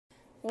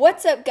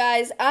What's up,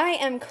 guys? I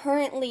am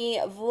currently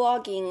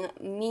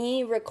vlogging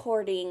me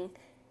recording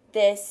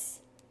this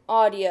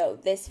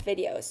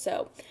video,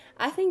 so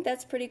I think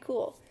that's pretty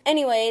cool.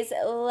 Anyways,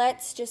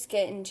 let's just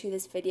get into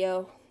this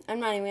video. I'm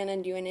not even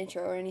going to do an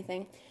intro or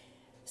anything.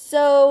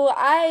 So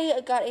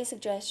I got a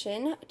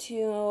suggestion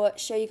to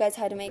show you guys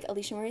how to make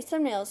Alicia Marie's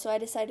thumbnails, so I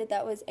decided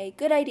that was a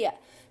good idea.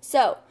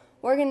 So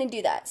we're going to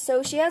do that.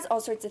 So she has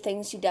all sorts of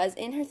things she does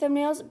in her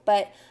thumbnails,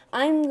 but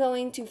I'm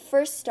going to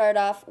first start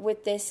off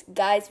with this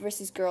guys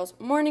versus girls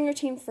morning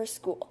routine for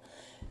school.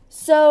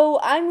 So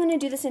I'm going to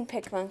do this in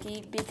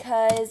PicMonkey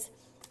because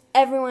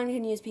everyone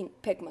can use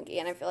PicMonkey,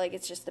 and I feel like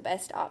it's just the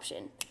best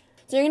option.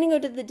 So you're going to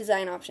go to the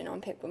design option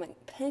on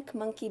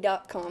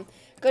PicMonkey.com,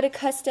 go to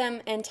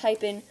custom and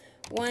type in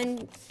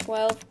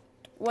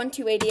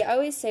 1280. I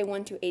always say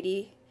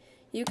 1280.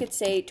 You could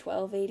say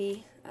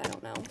 1280. I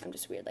don't know. I'm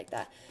just weird like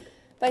that.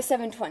 By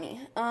 720.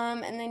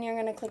 And then you're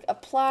going to click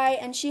apply,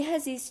 and she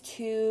has these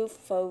two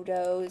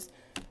photos.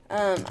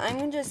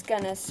 I'm just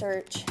going to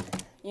search,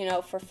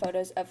 for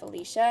photos of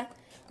Alicia.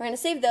 We're going to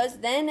save those.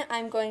 Then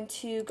I'm going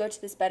to go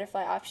to this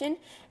butterfly option,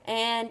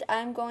 and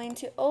I'm going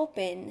to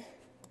open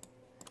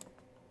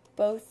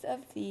both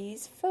of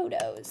these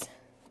photos.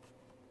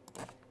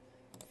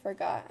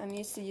 Forgot. I'm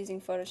used to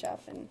using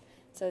Photoshop, and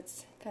so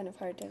it's kind of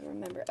hard to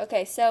remember.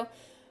 Okay, so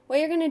what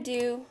you're going to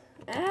do,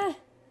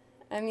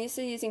 I'm used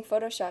to using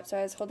Photoshop, so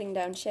I was holding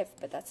down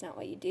shift, but that's not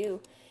what you do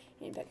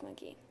in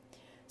PicMonkey.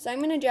 So I'm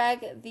going to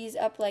drag these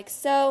up like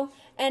so,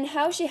 and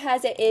how she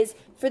has it is,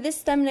 for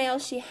this thumbnail,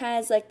 she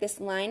has like this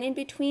line in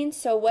between.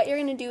 So what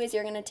you're going to do is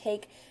you're going to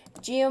take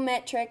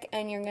geometric,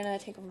 and you're going to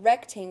take a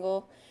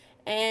rectangle,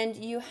 and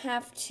you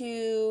have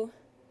to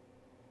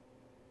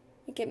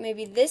make it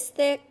maybe this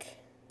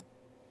thick,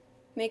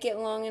 make it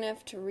long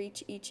enough to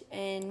reach each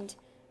end,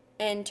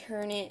 and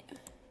turn it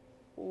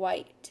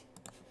white.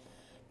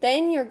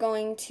 Then you're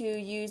going to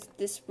use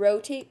this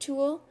rotate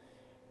tool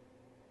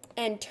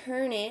and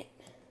turn it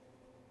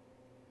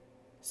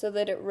so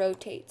that it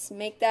rotates.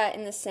 Make that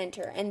in the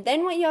center. And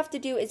then what you have to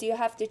do is you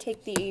have to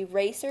take the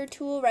eraser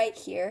tool right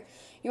here.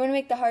 You want to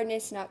make the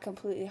hardness not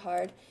completely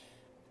hard.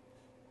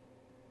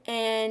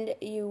 And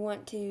you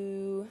want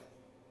to...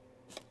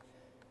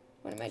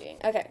 What am I doing?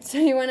 Okay, so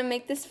you want to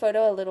make this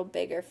photo a little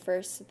bigger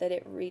first so that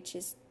it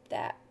reaches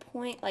that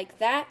point like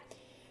that.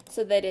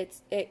 So that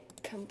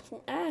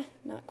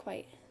not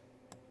quite.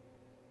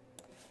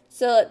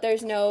 So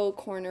there's no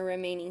corner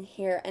remaining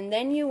here. And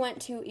then you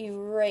want to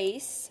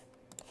erase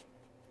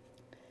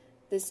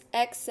this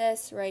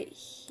excess right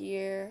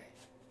here.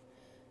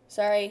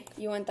 Sorry,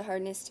 you want the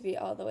hardness to be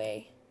all the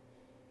way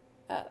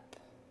up.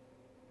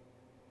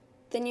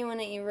 Then you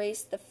want to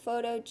erase the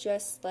photo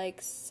just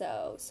like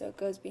so. So it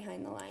goes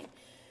behind the line.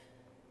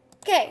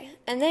 Okay,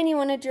 and then you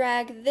want to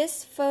drag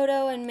this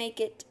photo and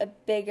make it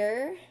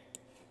bigger.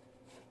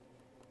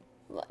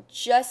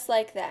 Just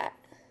like that.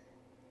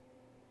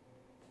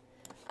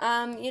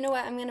 You know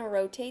what? I'm going to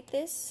rotate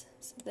this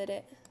so that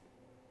it...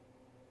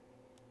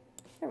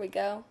 There we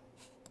go.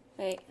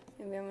 Wait,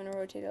 maybe I'm going to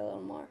rotate it a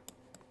little more.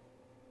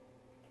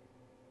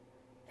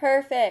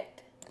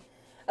 Perfect.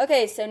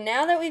 Okay, so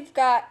now that we've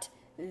got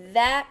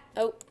that...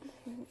 Oh,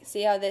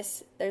 see how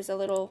there's a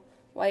little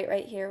white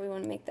right here? We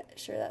want to make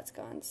sure that's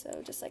gone,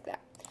 so just like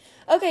that.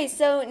 Okay,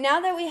 so now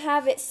that we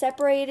have it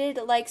separated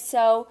like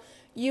so,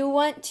 you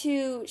want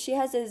to... She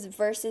has those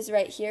verses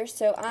right here,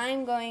 so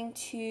I'm going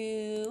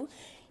to...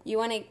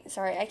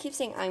 sorry, I keep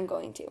saying I'm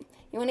going to.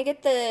 You want to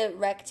get the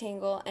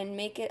rectangle and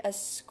make it a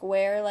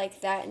square like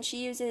that. And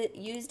she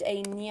used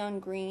a neon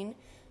green.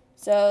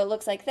 So it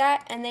looks like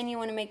that. And then you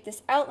want to make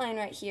this outline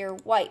right here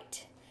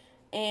white.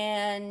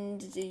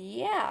 And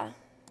yeah,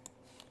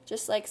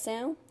 just like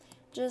so.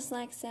 Just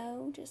like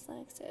so. Just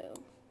like so.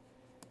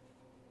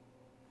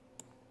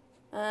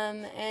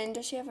 And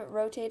does she have it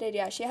rotated?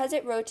 Yeah, she has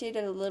it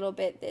rotated a little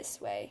bit this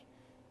way.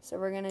 So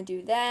we're going to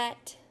do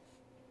that.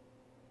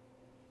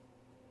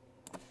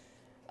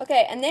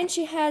 Okay, and then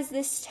she has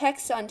this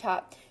text on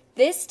top.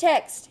 This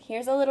text,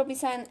 here's a little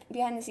behind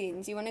the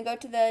scenes. You want to go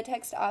to the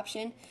text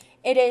option.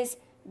 It is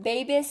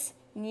Babis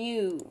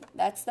New.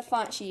 That's the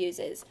font she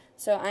uses.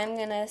 So I'm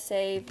going to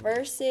say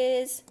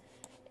verses.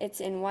 It's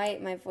in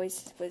white. My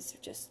voice was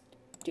just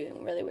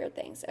doing really weird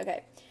things.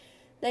 Okay.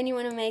 Then you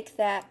want to make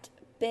that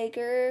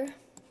bigger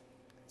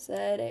so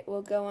that it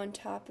will go on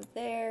top of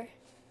there.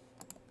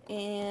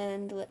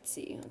 And let's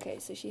see. Okay,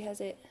 so she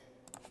has it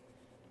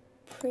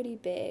pretty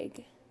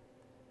big.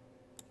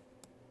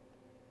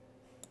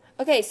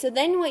 Okay, so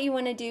then what you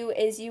want to do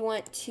is you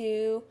want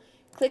to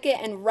click it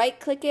and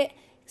right-click it,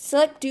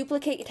 select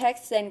duplicate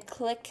text, then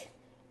click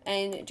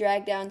and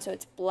drag down so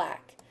it's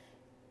black.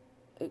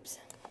 Oops,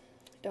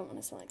 don't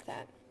want to select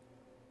that.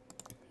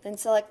 Then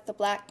select the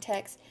black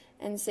text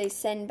and say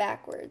send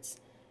backwards.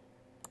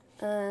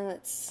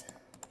 Let's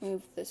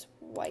move this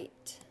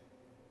white.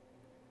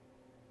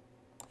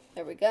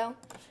 There we go.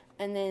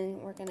 And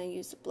then we're going to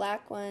use the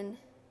black one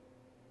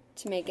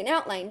to make an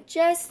outline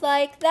just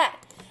like that.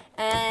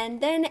 And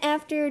then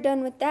after you're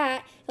done with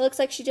that, it looks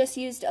like she just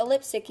used a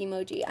lipstick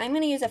emoji. I'm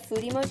going to use a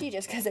food emoji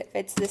just because it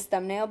fits this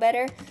thumbnail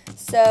better.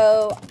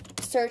 So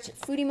search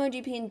food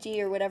emoji PNG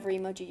or whatever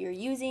emoji you're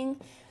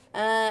using.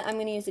 I'm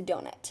going to use a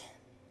donut.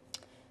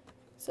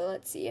 So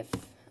let's see if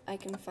I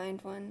can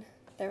find one.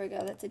 There we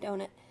go, that's a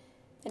donut.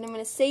 Then I'm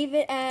going to save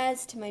it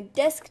as to my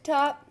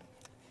desktop.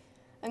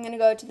 I'm going to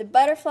go to the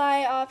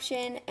butterfly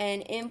option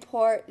and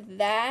import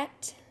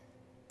that.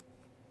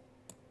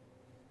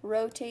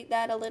 Rotate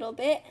that a little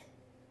bit.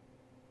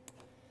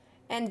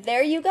 And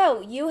there you go.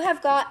 You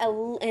have got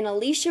an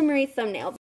Alicia Marie thumbnail.